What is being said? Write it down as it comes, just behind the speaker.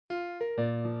Hello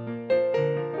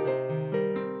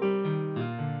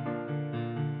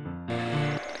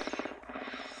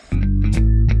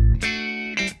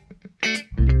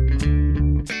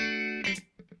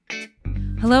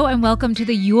and welcome to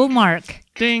the Yule mark.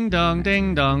 Ding dong,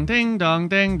 ding dong, ding dong,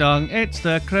 ding dong. It's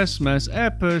the Christmas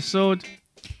episode.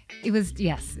 It's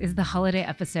the holiday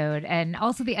episode and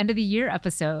also the end of the year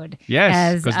episode.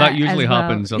 Yes, because that usually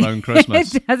happens around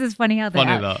Christmas. It does. It's funny how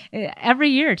that every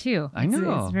year too. I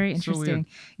know. It's very interesting.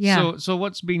 So yeah. So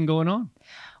what's been going on?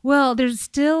 Well, there's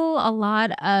still a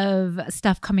lot of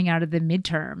stuff coming out of the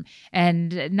midterm,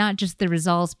 and not just the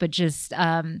results, but just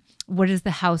what is the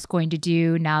House going to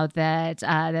do now that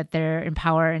they're in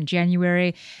power in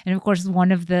January? And of course,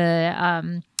 one of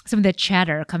the some of the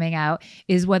chatter coming out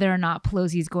is whether or not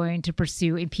Pelosi is going to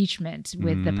pursue impeachment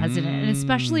with the president, and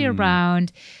especially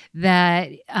around that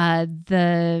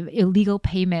the illegal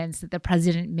payments that the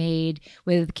president made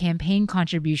with campaign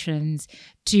contributions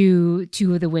to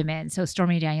two of the women. So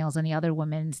Stormy Daniels and the other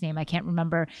woman's name I can't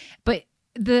remember, but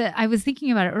I was thinking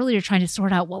about it earlier, trying to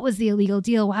sort out what was the illegal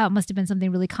deal. Wow, it must have been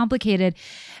something really complicated.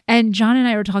 And John and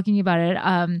I were talking about it,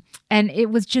 and it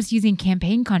was just using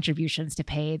campaign contributions to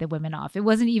pay the women off. It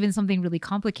wasn't even something really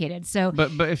complicated. So,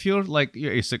 but if you're like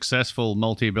a successful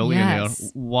multi-billionaire,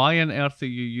 yes. Why on earth are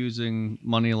you using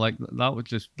money like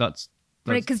that? That's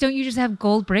right, because don't you just have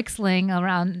gold bricks laying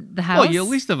around the house? Well, you at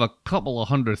least have a couple of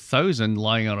 100,000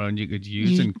 lying around you could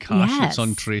use in cash. Yes. That's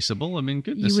untraceable. I mean,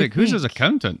 goodness sake, who's his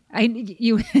accountant?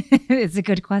 It's a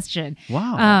good question.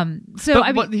 Wow.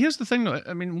 But here's the thing, though.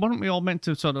 I mean, weren't we all meant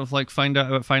to sort of like find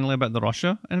out finally about the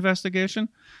Russia investigation?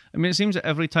 I mean, it seems that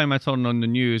every time I turn on the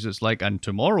news, it's like, and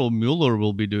tomorrow Mueller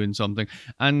will be doing something,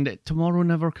 and tomorrow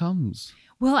never comes.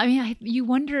 Well, I mean, you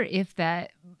wonder if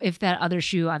that other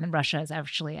shoe on Russia is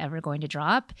actually ever going to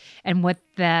drop, and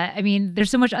there's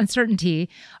so much uncertainty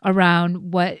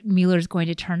around what Mueller's going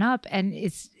to turn up, and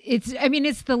it's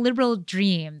the liberal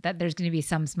dream that there's going to be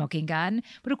some smoking gun,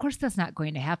 but of course that's not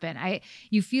going to happen.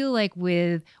 You feel like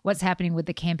with what's happening with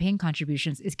the campaign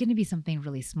contributions, it's going to be something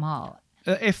really small.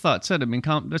 If that's it, I mean,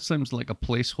 this seems like a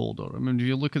placeholder. I mean, if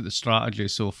you look at the strategy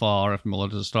so far, if Mueller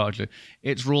does a strategy,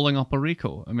 it's rolling up a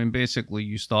RICO. I mean, basically,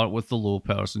 you start with the low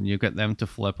person, you get them to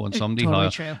flip on somebody totally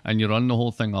higher, true. And you run the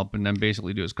whole thing up and then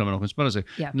basically do its criminal conspiracy.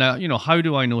 Yeah. Now, how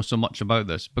do I know so much about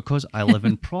this? Because I live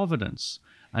in Providence.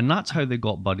 And that's how they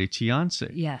got Buddy Cianci.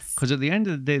 Yes. Because at the end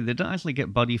of the day, they didn't actually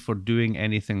get Buddy for doing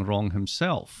anything wrong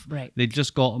himself. Right. They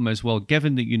just got him as, well,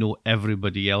 given that you know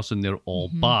everybody else and they're all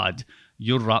bad,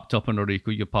 you're wrapped up in a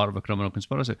RICO, you're part of a criminal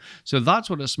conspiracy. So that's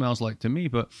what it smells like to me.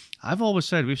 But I've always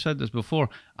said, we've said this before,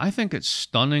 I think it's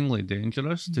stunningly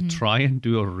dangerous to try and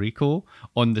do a RICO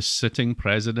on the sitting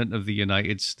president of the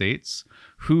United States,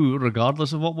 who,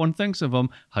 regardless of what one thinks of him,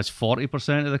 has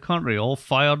 40% of the country all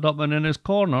fired up and in his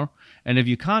corner. And if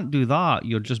you can't do that,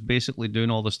 you're just basically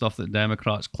doing all the stuff that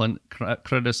Democrats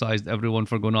criticized everyone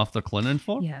for going after Clinton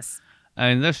for. Yes.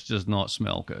 And this does not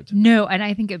smell good. No, and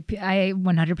I think I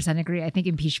 100% agree. I think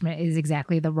impeachment is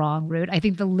exactly the wrong route. I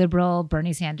think the liberal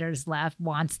Bernie Sanders left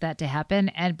wants that to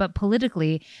happen, but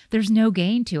politically, there's no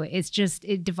gain to it.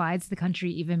 It divides the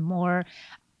country even more.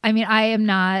 I mean, I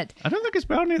don't think it's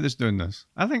Bernie that's doing this.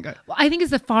 I think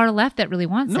it's the far left that really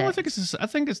wants it. No, I think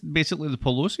it's basically the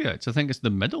Pelosiites. I think it's the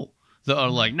middle that are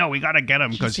like, no, we got to get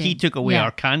him because he took away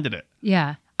our candidate.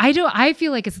 Yeah. I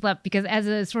feel like it's left because as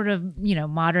a sort of,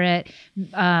 moderate,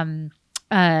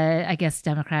 I guess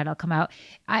Democrat, I'll come out.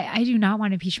 I do not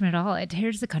want impeachment at all. It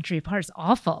tears the country apart. It's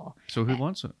awful. So who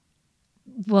wants it?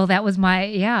 Well, that was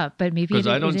but maybe because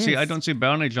I don't see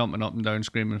Bernie jumping up and down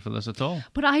screaming for this at all.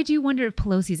 But I do wonder if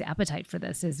Pelosi's appetite for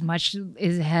this is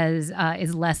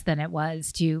less than it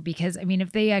was too. Because I mean,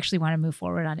 if they actually want to move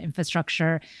forward on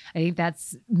infrastructure, I think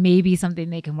that's maybe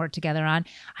something they can work together on.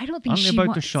 I don't think Aren't they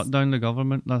about to shut down the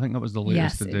government? I think that was the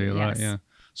latest today, right? Yeah.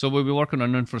 So we'll be working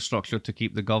on infrastructure to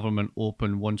keep the government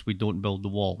open once we don't build the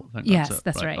wall. I think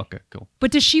that's right. Okay, cool.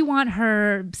 But does she want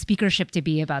her speakership to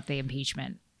be about the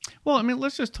impeachment? Well, I mean,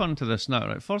 let's just turn to this now,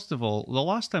 right? First of all, the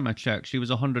last time I checked, she was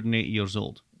 108 years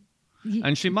old.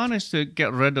 And she managed to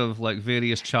get rid of like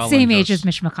various challenges. Same age as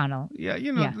Mitch McConnell. Yeah,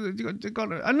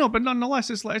 I know, but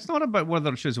nonetheless, it's not about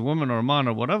whether she's a woman or a man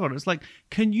or whatever. It's like,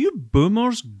 can you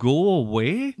boomers go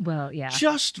away? Well, yeah.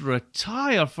 Just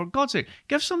retire, for God's sake.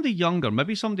 Give somebody younger,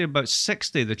 maybe somebody about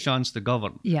 60, the chance to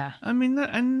govern. Yeah. I mean,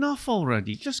 enough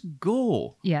already. Just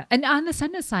go. Yeah, and on the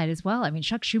Senate side as well. I mean,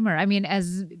 Chuck Schumer.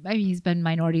 He's been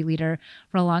minority leader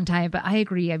for a long time, but I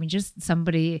agree. I mean, just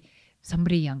somebody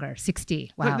younger,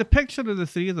 60. Wow. The picture of the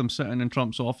three of them sitting in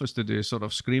Trump's office today, sort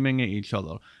of screaming at each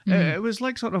other, it was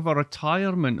like sort of a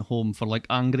retirement home for like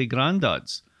angry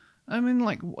granddads. I mean,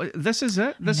 like, this is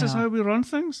it? This is how we run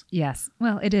things? Yes.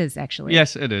 Well, it is actually.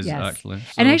 Yes, it is actually.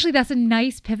 So. And actually, that's a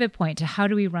nice pivot point to how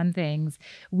do we run things.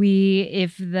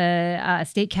 If the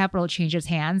state capital changes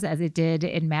hands, as it did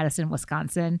in Madison,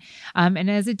 Wisconsin, and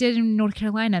as it did in North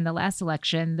Carolina in the last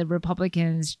election, the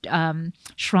Republicans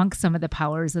shrunk some of the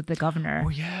powers of the governor. Oh,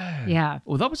 yeah. Yeah.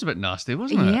 Oh, that was a bit nasty,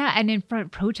 wasn't it? Yeah. And in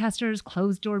front, protesters,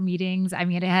 closed door meetings. I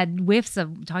mean, it had whiffs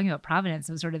of talking about Providence,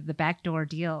 of sort of the backdoor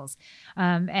deals.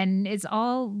 And it's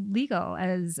all legal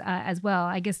as well.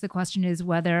 I guess the question is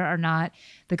whether or not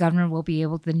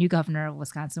the new governor of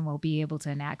Wisconsin will be able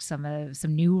to enact some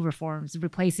new reforms,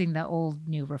 replacing the old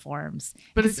new reforms.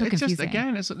 But it's just,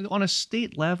 again, it's on a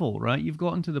state level, right? You've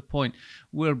gotten to the point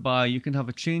whereby you can have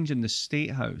a change in the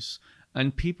state house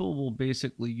and people will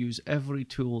basically use every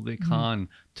tool they can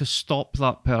to stop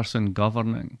that person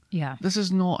governing. Yeah. This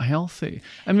is not healthy.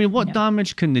 I mean, what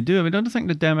damage can they do? I mean, I don't think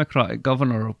the Democratic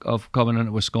governor of coming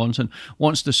into Wisconsin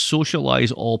wants to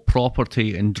socialize all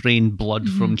property and drain blood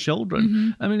from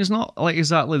children. I mean, it's not like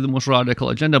exactly the most radical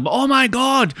agenda, but oh my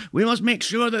God, we must make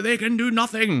sure that they can do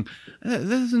nothing.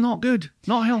 This is not good,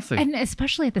 not healthy. And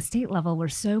especially at the state level where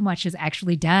so much is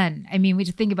actually done. I mean, we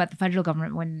just think about the federal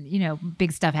government when,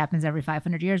 big stuff happens every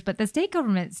 500 years, but the state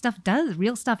government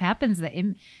real stuff happens that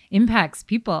impacts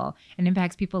people and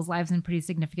impacts people's lives in pretty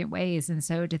significant ways. And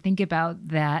so to think about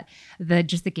that, the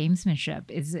gamesmanship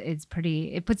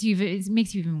it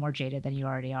makes you even more jaded than you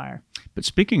already are. But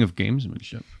speaking of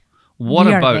gamesmanship, what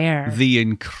about the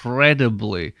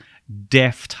incredibly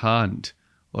deft hand,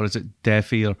 or is it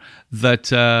deaf ear, that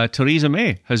Theresa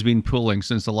May has been pulling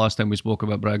since the last time we spoke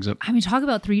about Brexit? I mean, talk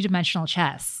about 3-dimensional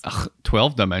chess.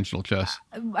 12-dimensional chess.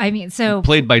 I mean, so...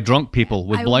 Played by drunk people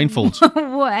with blindfolds.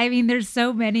 Well, I mean, there's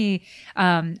so many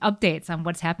updates on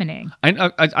what's happening.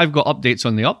 I've got updates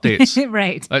on the updates.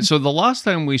 Right. So the last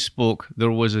time we spoke,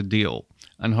 there was a deal.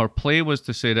 And her play was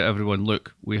to say to everyone,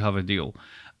 look, we have a deal.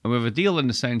 And we have a deal in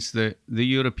the sense that the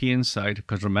European side,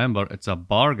 because remember, it's a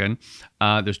bargain.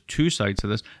 There's two sides to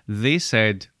this. They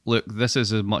said, look, this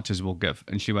is as much as we'll give.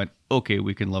 And she went, okay,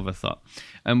 we can live with that.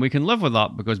 And we can live with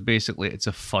that because basically it's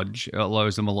a fudge. It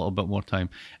allows them a little bit more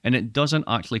time. And it doesn't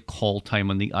actually call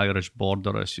time on the Irish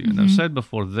border issue. And I've said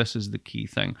before, this is the key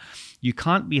thing. You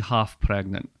can't be half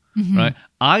pregnant, right?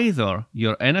 Either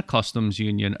you're in a customs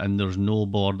union and there's no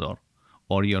border,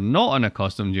 or you're not in a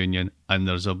customs union and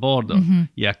there's a border.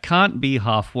 You can't be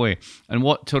halfway. And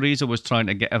what Theresa was trying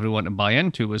to get everyone to buy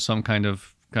into was some kind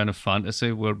of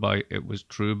fantasy whereby it was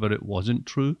true, but it wasn't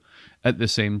true at the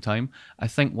same time. I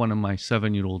think one of my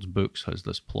 7-year-old's books has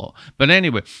this plot. But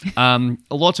anyway,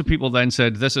 lots of people then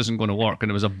said this isn't going to work. And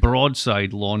it was a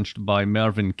broadside launched by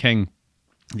Mervyn King,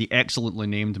 the excellently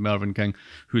named Mervyn King,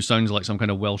 who sounds like some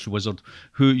kind of Welsh wizard,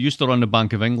 who used to run the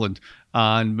Bank of England.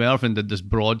 And Mervyn did this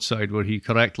broadside where he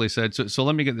correctly said, so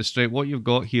let me get this straight. What you've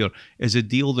got here is a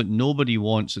deal that nobody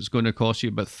wants. It's going to cost you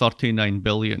about 39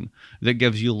 billion. That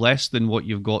gives you less than what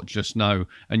you've got just now.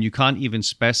 And you can't even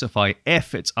specify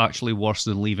if it's actually worse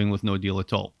than leaving with no deal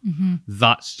at all.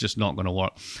 That's just not going to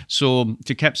work. So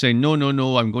she kept saying, no,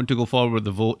 I'm going to go forward with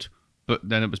the vote. But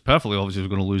then it was perfectly obvious he was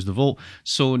going to lose the vote.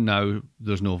 So now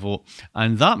there's no vote.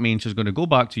 And that means she's going to go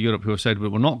back to Europe, who have said,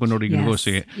 well, we're not going to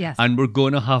renegotiate. Yes. And we're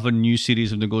going to have a new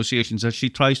series of negotiations as she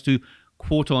tries to,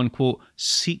 quote unquote,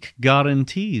 seek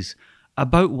guarantees.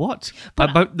 About what?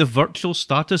 About the virtual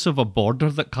status of a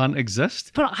border that can't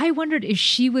exist? But I wondered if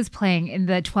she was playing in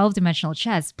the 12-dimensional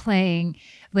chess,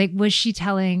 was she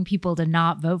telling people to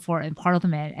not vote for it in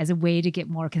Parliament as a way to get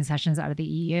more concessions out of the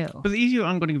EU? But the EU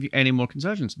aren't going to give you any more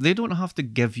concessions. They don't have to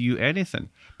give you anything.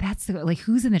 That's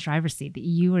who's in the driver's seat, the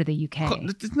EU or the UK?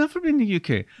 It's never been the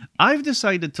UK. I've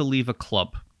decided to leave a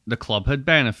club. The club had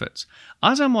benefits.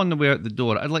 As I'm on the way out the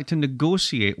door, I'd like to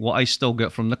negotiate what I still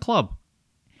get from the club.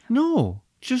 No,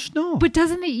 just no. But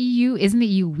isn't the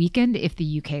EU weakened if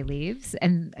the UK leaves?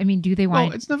 And I mean, do they want...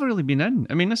 Well, it's never really been in.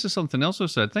 I mean, this is something else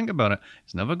I've said. Think about it.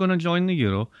 It's never going to join the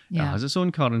euro. Yeah. It has its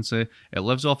own currency. It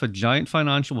lives off a giant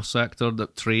financial sector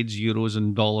that trades euros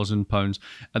and dollars and pounds.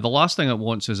 And the last thing it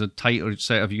wants is a tighter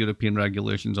set of European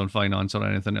regulations on finance or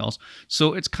anything else.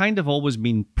 So it's kind of always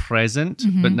been present,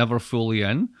 but never fully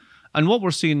in. And what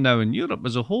we're seeing now in Europe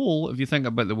as a whole, if you think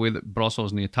about the way that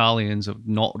Brussels and the Italians have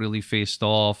not really faced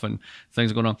off and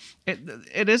things are going on,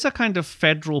 it is a kind of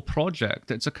federal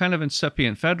project. It's a kind of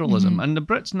incipient federalism, and the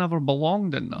Brits never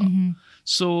belonged in that.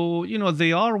 So,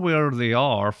 they are where they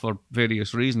are for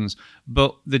various reasons,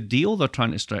 but the deal they're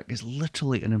trying to strike is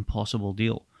literally an impossible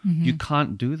deal. You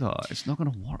can't do that. It's not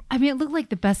going to work. I mean, it looked like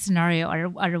the best scenario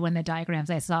out of one of the diagrams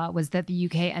I saw was that the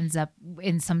UK ends up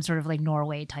in some sort of like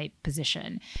Norway type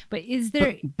position. But is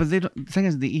there... But they don't, the thing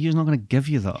is, the EU is not going to give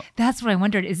you that. That's what I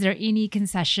wondered. Is there any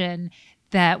concession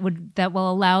that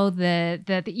will allow that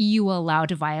the EU will allow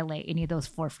to violate any of those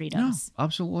 4 freedoms? No,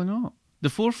 absolutely not. The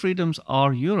 4 freedoms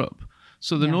are Europe.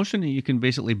 So the notion that you can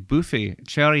basically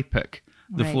cherry pick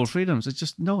the 4 freedoms, it's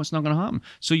just, no, it's not going to happen.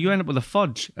 So you end up with a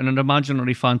fudge and an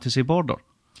imaginary fantasy border.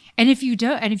 And if you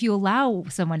don't, and if you allow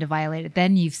someone to violate it,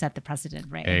 then you've set the precedent,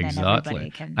 right?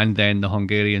 Exactly. And then the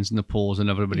Hungarians and the Poles and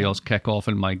everybody else kick off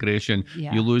in migration.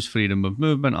 Yeah. You lose freedom of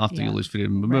movement. After you lose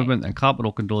freedom of movement, and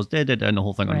capital controls, and the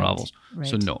whole thing unravels.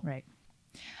 So no. Right.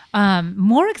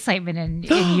 More excitement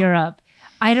in Europe.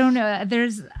 I don't know.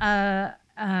 There's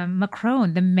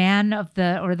Macron, the man of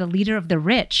the leader of the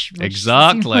rich.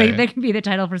 Exactly. Like that can be the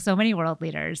title for so many world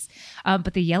leaders.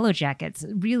 But the Yellow Jackets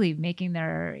really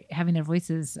having their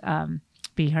voices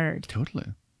be heard. Totally.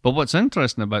 But what's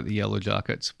interesting about the Yellow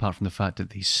Jackets, apart from the fact that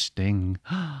they sting,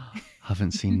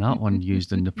 haven't seen that one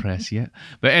used in the press yet.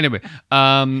 But anyway,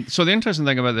 so the interesting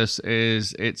thing about this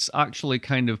is it's actually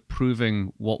kind of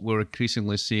proving what we're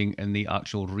increasingly seeing in the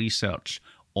actual research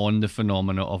on the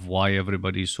phenomena of why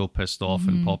everybody's so pissed off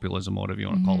in populism, or whatever you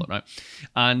want to call it, right?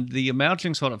 And the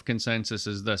emerging sort of consensus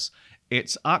is this: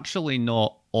 it's actually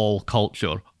not all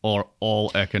culture or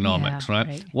all economics,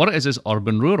 right? What it is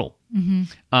urban-rural.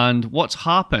 And what's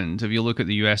happened, if you look at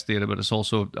the US data, but it's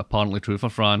also apparently true for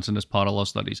France and its parallel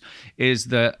studies, is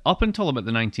that up until about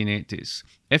the 1980s,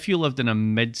 if you lived in a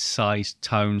mid-sized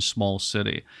town, small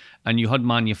city, and you had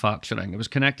manufacturing, it was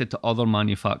connected to other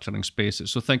manufacturing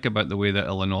spaces. So think about the way that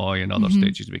Illinois and other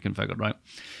states used to be configured, right?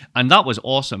 And that was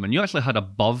awesome. And you actually had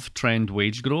above-trend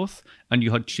wage growth, and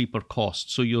you had cheaper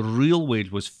costs. So your real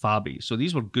wage was fabby. So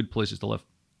these were good places to live.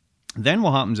 Then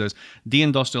what happens is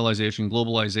deindustrialization,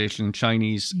 globalization,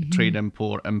 Chinese trade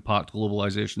import, impact,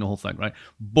 globalization, the whole thing, right?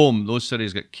 Boom, those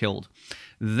cities get killed.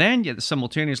 Then you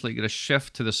simultaneously get a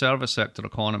shift to the service sector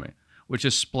economy, which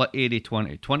is split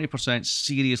 80-20. 20%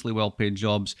 seriously well-paid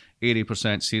jobs,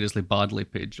 80% seriously badly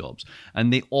paid jobs.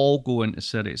 And they all go into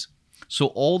cities. So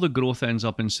all the growth ends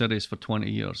up in cities for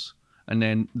 20 years. And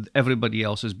then everybody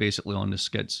else is basically on the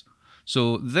skids.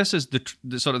 So this is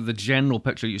the sort of the general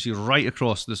picture you see right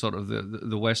across the sort of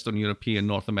the Western European,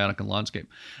 North American landscape.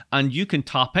 And you can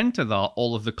tap into that,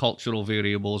 all of the cultural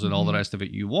variables and all the rest of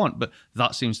it you want, but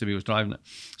that seems to be what's driving it.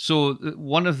 So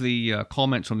one of the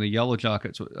comments from the Yellow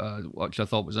Jackets, which I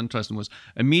thought was interesting, was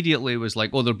immediately was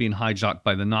like, oh, they're being hijacked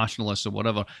by the nationalists or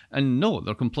whatever. And no,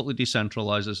 they're completely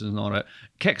decentralized. This is not it.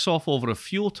 Kicks off over a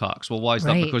fuel tax. Well, why is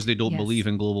that? Because they don't believe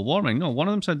in global warming. No, one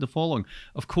of them said the following: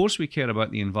 of course we care about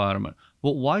the environment,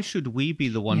 but why should we be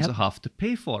the ones that have to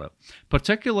pay for it?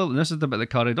 Particularly, and this is the bit that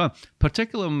carried on,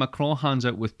 particularly when Macron hands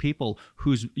out with people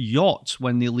whose yachts,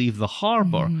 when they leave the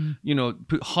harbour,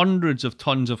 put hundreds of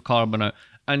tons of carbon out,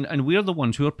 and we're the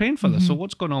ones who are paying for this. So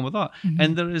what's going on with that?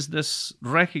 And there is this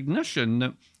recognition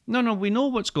that, no, we know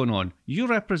what's going on. You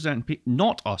represent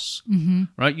not us,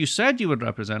 right? You said you would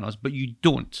represent us, but you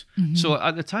don't. So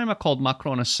at the time, I called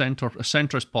Macron a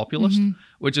centrist populist,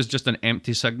 which is just an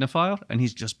empty signifier, and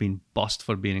he's just been bust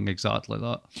for being exactly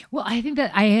that. Well, I think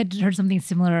that I had heard something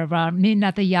similar about, maybe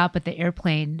not the yacht, but the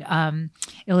airplane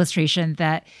illustration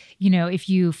that, if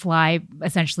you fly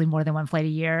essentially more than one flight a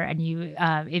year, and you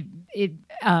it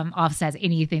offsets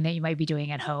anything that you might be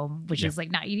doing at home, which is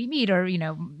like not eating meat or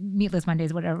meatless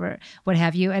Mondays, whatever, what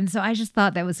have you. And so I just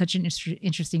thought that was such an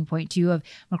interesting point too, of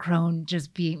Macron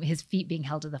just being his feet being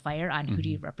held to the fire on who do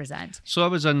you represent. So I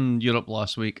was in Europe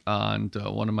last week, and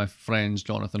one of my friends,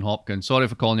 Jonathan Hopkins, sorry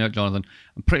for calling you out, Jonathan,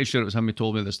 I'm pretty sure it was him who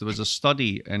told me this. There was a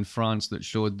study in France that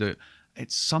showed that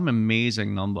it's some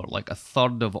amazing number, like a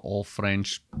third of all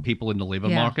French people in the labour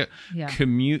market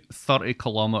commute 30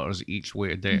 kilometres each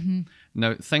way a day.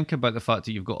 Now, think about the fact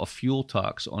that you've got a fuel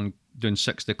tax on doing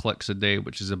 60 clicks a day,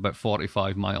 which is about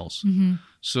 45 miles.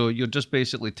 So you're just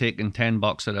basically taking $10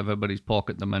 out of everybody's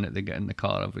pocket the minute they get in the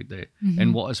car every day.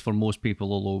 In what is for most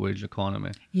people a low-wage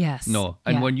economy. Yes. No.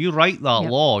 And when you write that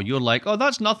law, you're like, oh,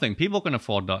 that's nothing. People can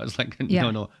afford that. It's like,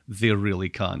 no, they really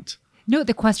can't. No,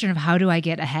 the question of how do I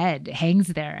get ahead hangs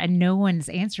there, and no one's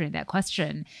answering that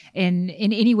question in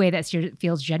any way that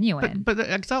feels genuine. But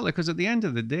exactly, because at the end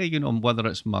of the day, whether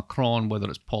it's Macron, whether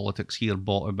it's politics here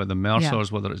bought out by the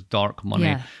Mercers, whether it's dark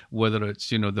money, whether it's,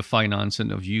 the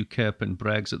financing of UKIP and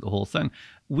Brexit, the whole thing,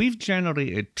 we've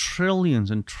generated trillions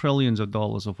and trillions of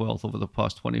dollars of wealth over the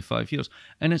past 25 years,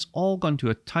 and it's all gone to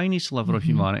a tiny sliver of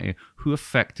humanity who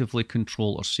effectively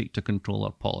control or seek to control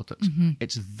our politics.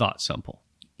 It's that simple.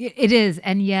 It is,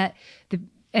 and yet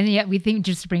And yet we think,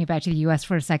 just to bring it back to the U.S.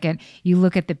 for a second, you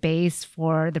look at the base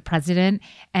for the president,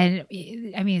 and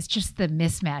I mean, it's just the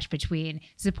mismatch between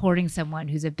supporting someone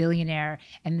who's a billionaire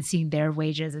and seeing their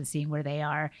wages and seeing where they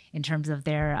are in terms of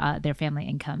their family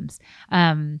incomes.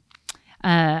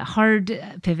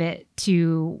 Hard pivot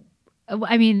to,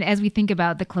 I mean, as we think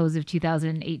about the close of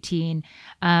 2018,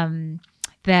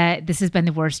 that this has been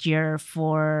the worst year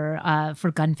for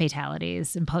gun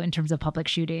fatalities in terms of public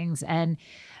shootings. And,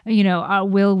 you know,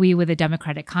 will we, with a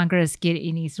Democratic Congress, get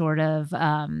any sort of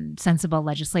sensible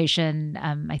legislation?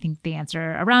 I think the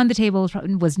answer around the table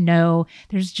was no.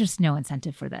 There's just no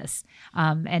incentive for this.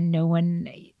 And no one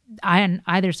on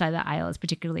either side of the aisle is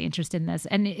particularly interested in this.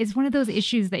 And it's one of those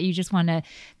issues that you just want to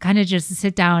kind of just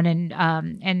sit down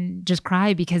and just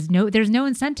cry, because there's no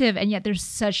incentive, and yet there's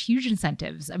such huge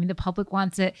incentives. I mean, the public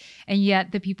wants it, and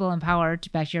yet the people in power,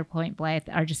 back to your point, Blythe,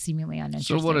 are just seemingly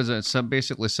uninterested. So what is it? It's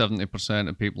basically 70%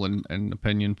 of people in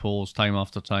opinion polls, time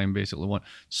after time, basically want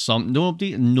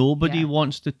nobody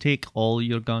wants to take all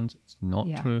your guns. It's not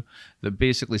true. That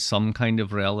basically some kind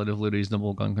of relatively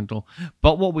reasonable gun control.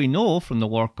 But what we know from the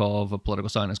work of a political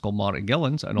scientist called Marty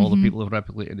Gillens and all the people who have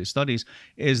replicated his studies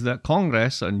is that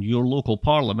Congress and your local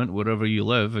parliament, wherever you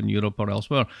live in Europe or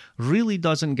elsewhere, really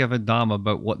doesn't give a damn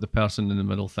about what the person in the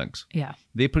middle thinks. Yeah.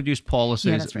 They produce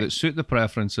policies that suit the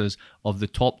preferences of the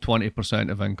top 20%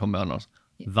 of income earners.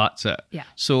 That's it. Yeah.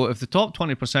 So if the top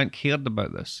 20% cared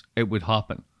about this, it would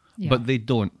happen. Yeah. But they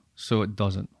don't, so it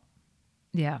doesn't.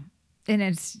 Yeah. And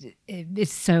it's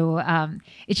so,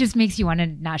 it just makes you want to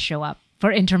not show up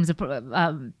in terms of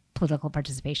political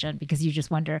participation, because you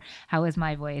just wonder, how is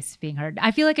my voice being heard?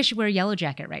 I feel like I should wear a yellow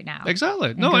jacket right now.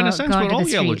 Exactly. No, in a sense, we're all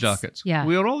yellow jackets. Yeah.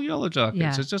 We are all yellow jackets.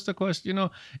 Yeah. It's just a question, you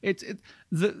know,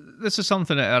 this is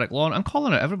something that Eric Lonergan, I'm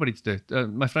calling it everybody to do.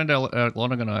 My friend Eric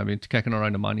Lonergan and I have been kicking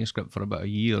around a manuscript for about a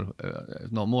year,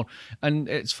 if not more. And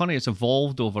it's funny, it's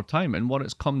evolved over time. And what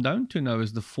it's come down to now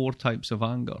is the 4 types of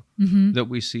anger that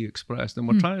we see expressed. And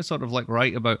we're trying to sort of like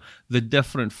write about the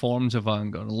different forms of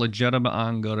anger, legitimate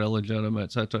anger, illegitimate,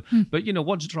 etc. But, you know,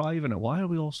 what's driving it? Why are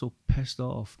we all so pissed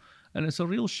off? And it's a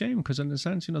real shame, because in a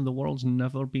sense, you know, the world's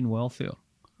never been wealthier.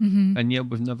 And yet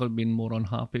we've never been more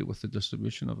unhappy with the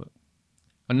distribution of it.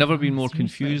 And never been more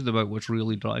confused about what's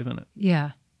really driving it.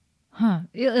 Yeah. Huh.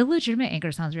 Illegitimate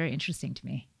anger sounds very interesting to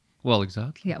me. Well,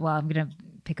 exactly. Yeah, well, I'm going to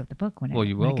pick up the book when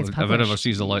you will. it gets If published. it ever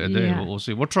sees the light of day, we'll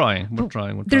see. We're trying.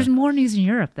 There's more news in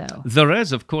Europe, though. There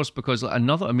is, of course, because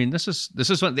this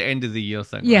is what the end of the year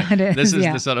thing. Yeah, right? it is. This is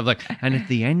the sort of like, and at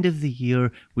the end of the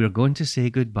year, we're going to say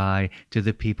goodbye to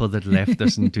the people that left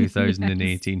us in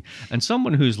 2018. Yes. And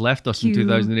someone who's left us in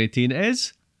 2018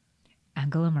 is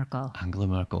Angela Merkel.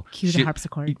 Cue the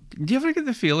harpsichord. Do you ever get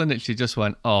the feeling that she just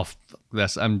went, "Oh, fuck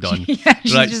this, I'm done." She's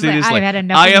right, just seriously, like,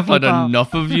 I have had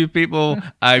enough of you people.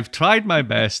 I've tried my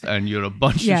best, and you're a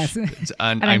bunch of shit,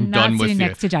 and I'm done with you.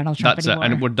 Next to Donald Trump That's anymore.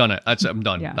 it, and we're done it. That's it. I'm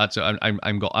done. Yeah. That's it.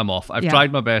 I'm off. I've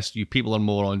tried my best. You people are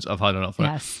morons. I've had enough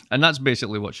of it. And that's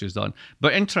basically what she's done.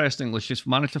 But interestingly, she's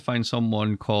managed to find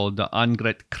someone called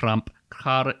Annegret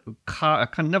I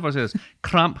can never say this.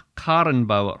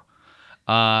 Kramp-Karrenbauer.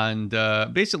 And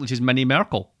basically, she's Mini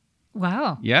Merkel.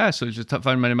 Wow. Yeah, so she's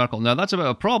found Mini Merkel. Now, that's a bit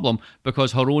of a problem,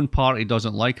 because her own party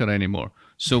doesn't like her anymore.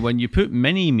 So when you put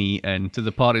Mini-Me into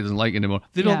the party doesn't like anymore,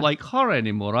 they don't like her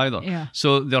anymore either. Yeah.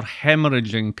 So they're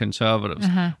hemorrhaging conservatives,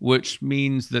 which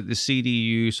means that the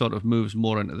CDU sort of moves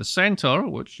more into the centre,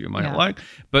 which you might like,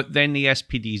 but then the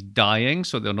SPD's dying,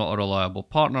 so they're not a reliable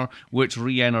partner, which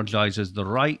re-energizes the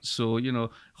right. So, you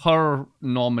know, her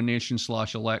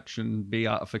nomination/election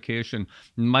beatification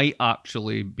might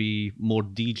actually be more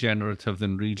degenerative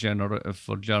than regenerative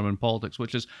for German politics,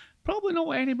 which is probably not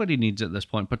what anybody needs at this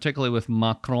point, particularly with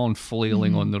Macron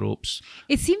flailing on the ropes.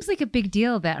 It seems like a big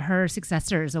deal that her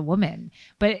successor is a woman,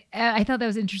 but I thought that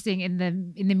was interesting in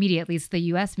the media, at least the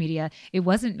U.S. media. It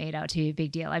wasn't made out to be a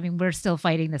big deal. I mean, we're still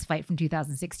fighting this fight from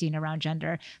 2016 around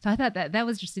gender. So I thought that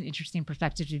was just an interesting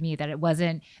perspective to me, that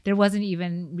there wasn't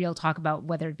even real talk about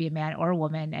whether it be a man or a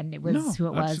woman, and it was who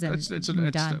it was.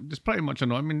 It's pretty much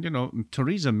I mean, you know,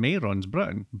 Theresa May runs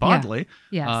Britain badly,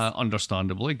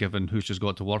 understandably, given who she's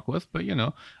got to work with, but you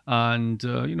know, and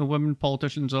you know, women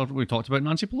politicians we talked about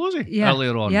Nancy Pelosi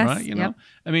earlier on, right? You know,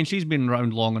 I mean, she's been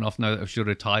around long enough now that if she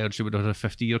retired, she would have had a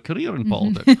 50-year career in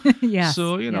politics.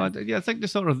 So you know, I think the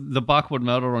sort of the backward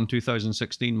mirror on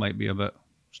 2016 might be a bit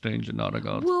strange in that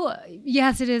regard. Well,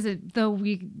 yes, it is. Though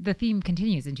the theme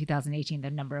continues in 2018,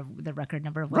 the record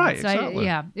number of women. Right, So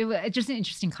exactly. it's just an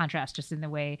interesting contrast, just in the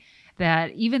way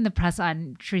that even the press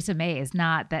on Theresa May is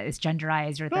not that it's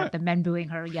genderized, or that the men booing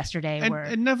her yesterday were.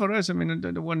 It never is. I mean,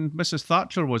 when Mrs.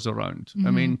 Thatcher was around,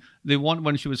 I mean,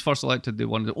 when she was first elected, they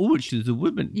wanted, she's a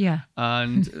woman. Yeah.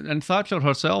 And Thatcher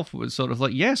herself was sort of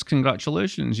like, yes,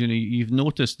 congratulations. You've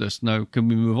noticed this. Now, can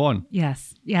we move on?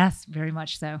 Yes, very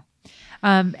much so.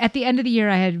 At the end of the year,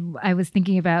 I was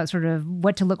thinking about sort of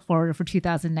what to look forward for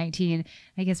 2019.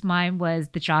 I guess mine was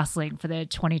the jostling for the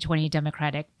 2020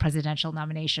 Democratic presidential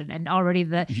nomination, and already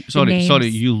the names. Sorry,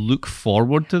 you look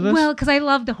forward to this? Well, because I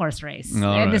love the horse race,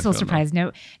 and this will surprise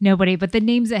nobody. But the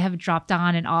names that have dropped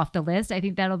on and off the list, I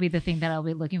think that'll be the thing that I'll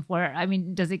be looking for. I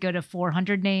mean, does it go to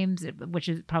 400 names, which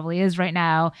it probably is right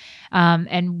now?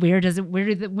 And when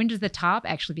does the top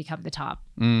actually become the top?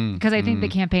 Because I think the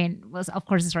campaign was, of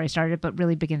course, it's already started, but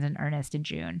really begins in earnest in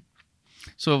June.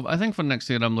 So I think for next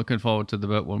year, I'm looking forward to the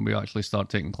bit when we actually start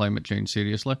taking climate change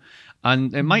seriously.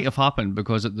 And it might have happened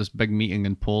because at this big meeting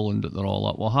in Poland that they're all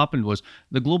at, what happened was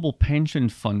the global pension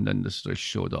fund industry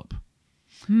showed up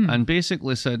and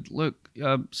basically said, look,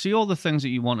 see all the things that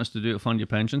you want us to do to fund your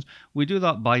pensions? We do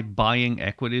that by buying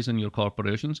equities in your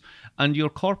corporations. And your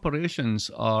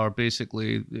corporations are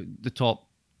basically the top,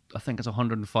 I think it's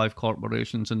 105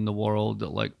 corporations in the world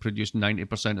that produce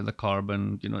 90% of the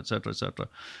carbon, et cetera, et cetera.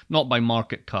 Not by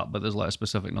market cap, but there's a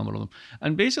specific number of them.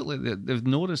 And basically they've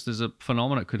noticed there's a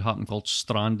phenomenon that could happen called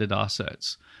stranded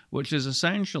assets, which is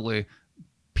essentially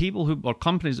people or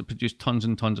companies that produce tons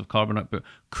and tons of carbon output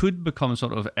could become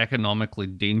sort of economically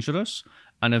dangerous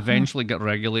and eventually get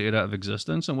regulated out of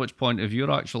existence, at which point if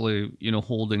you're actually,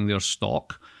 holding their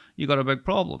stock, you got a big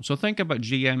problem. So think about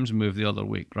GM's move the other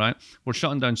week, right? We're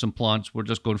shutting down some plants. We're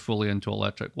just going fully into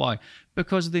electric. Why?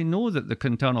 Because they know that the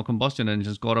internal combustion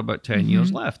engine's got about 10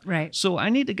 years left. Right. So I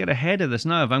need to get ahead of this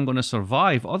now if I'm going to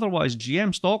survive. Otherwise,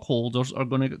 GM stockholders are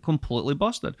going to get completely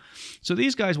busted. So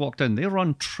these guys walked in. They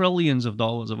run trillions of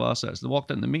dollars of assets. They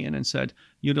walked in the meeting and said,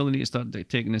 you really need to start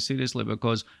taking this seriously,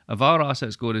 because if our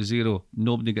assets go to zero,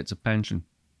 nobody gets a pension.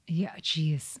 Yeah,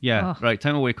 jeez. Yeah, right.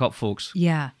 Time to wake up, folks.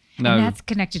 Yeah. Now, and that's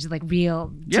connected to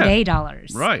real today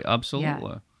dollars. Right,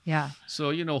 absolutely. Yeah.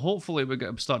 So, hopefully we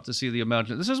start to see the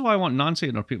emergence. This is why I want Nancy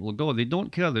and her people to go. They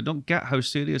don't care. They don't get how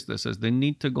serious this is. They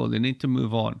need to go. They need to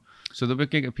move on, so that we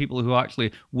can get people who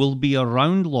actually will be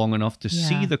around long enough to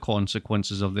see the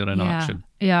consequences of their inaction.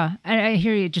 Yeah. I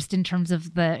hear you, just in terms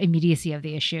of the immediacy of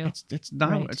the issue. It's now.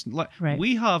 Right. It's like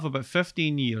we have about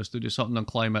 15 years to do something on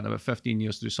climate and about 15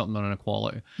 years to do something on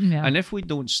inequality. Yeah. And if we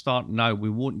don't start now, we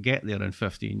won't get there in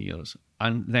 15 years.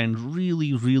 And then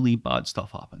really, really bad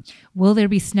stuff happens. Will there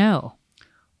be snow?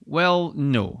 Well,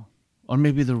 no. Or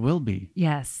maybe there will be.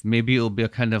 Yes. Maybe it'll be a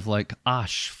kind of like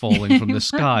ash falling from the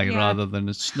sky rather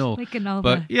than snow. Like an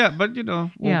but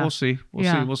we'll see.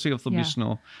 We'll see if there'll be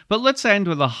snow. But let's end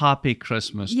with a happy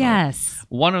Christmas. Yes.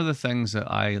 Though. One of the things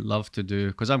that I love to do,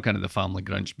 because I'm kind of the family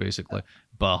Grinch basically,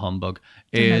 bah humbug,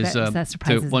 is that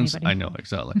surprises anybody. I know,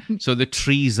 exactly. So the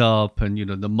tree's up and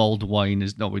the mulled wine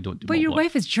is, no, we don't do But mulled your wine.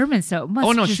 wife is German, so it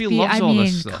must just she be, loves all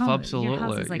this stuff, your absolutely.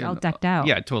 house is all decked out.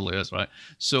 Yeah, it totally is, right?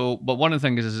 So, but one of the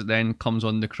things is it then comes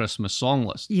on the Christmas song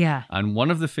list. Yeah. And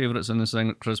one of the favorites in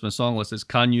the Christmas song list is,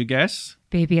 can you guess?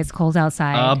 Baby, it's cold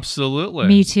outside. Absolutely.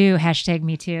 Me too. #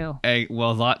 me too.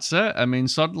 Well, that's it. I mean,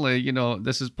 suddenly,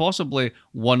 this is possibly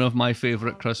one of my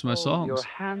favorite Christmas songs. Your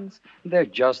hands, they're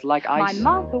just like ice.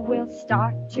 My mother will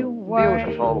start to worry.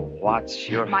 Beautiful, what's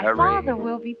your My hurry? father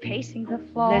will be pacing the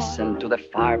floor. Listen to the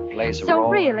fireplace So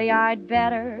roar. really, I'd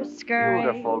better scurry.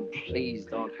 Beautiful, please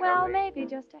don't Well, hurry. maybe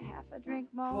just a half a drink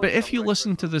more. But if you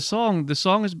listen to the song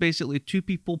is basically two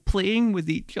people playing with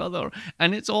each other,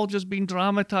 and it's all just been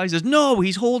dramatized as, no,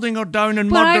 he's holding her down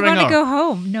and But I murdering want her. to go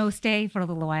home. No, stay for a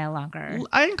little while longer.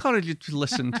 I encourage you to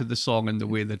listen to the song in the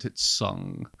way that it's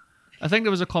sung. I think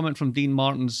there was a comment from Dean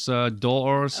Martin's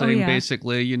daughter saying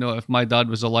basically, if my dad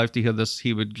was alive to hear this,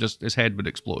 his head would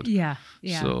explode. Yeah.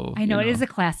 So, I know it is a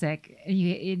classic.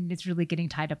 And it's really getting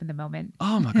tied up in the moment.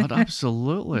 Oh my God,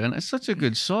 absolutely. And it's such a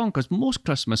good song because most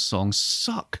Christmas songs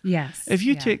suck. Yes. If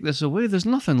you take this away, there's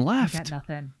nothing left. Got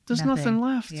nothing. There's nothing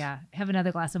left. Yeah. Have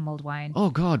another glass of mulled wine. Oh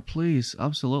God, please.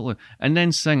 Absolutely. And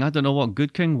then sing, I don't know what,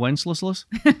 Good King Wenceslas?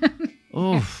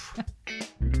 Oh.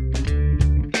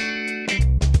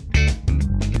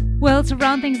 Well, to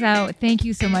round things out, thank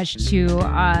you so much to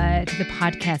the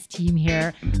podcast team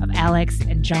here of Alex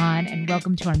and John, and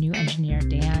welcome to our new engineer,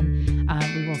 Dan.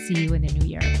 We will see you in the new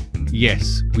year.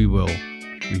 Yes, we will.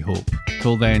 We hope.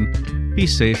 Till then, be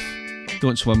safe,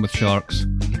 don't swim with sharks,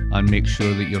 and make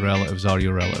sure that your relatives are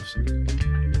your relatives.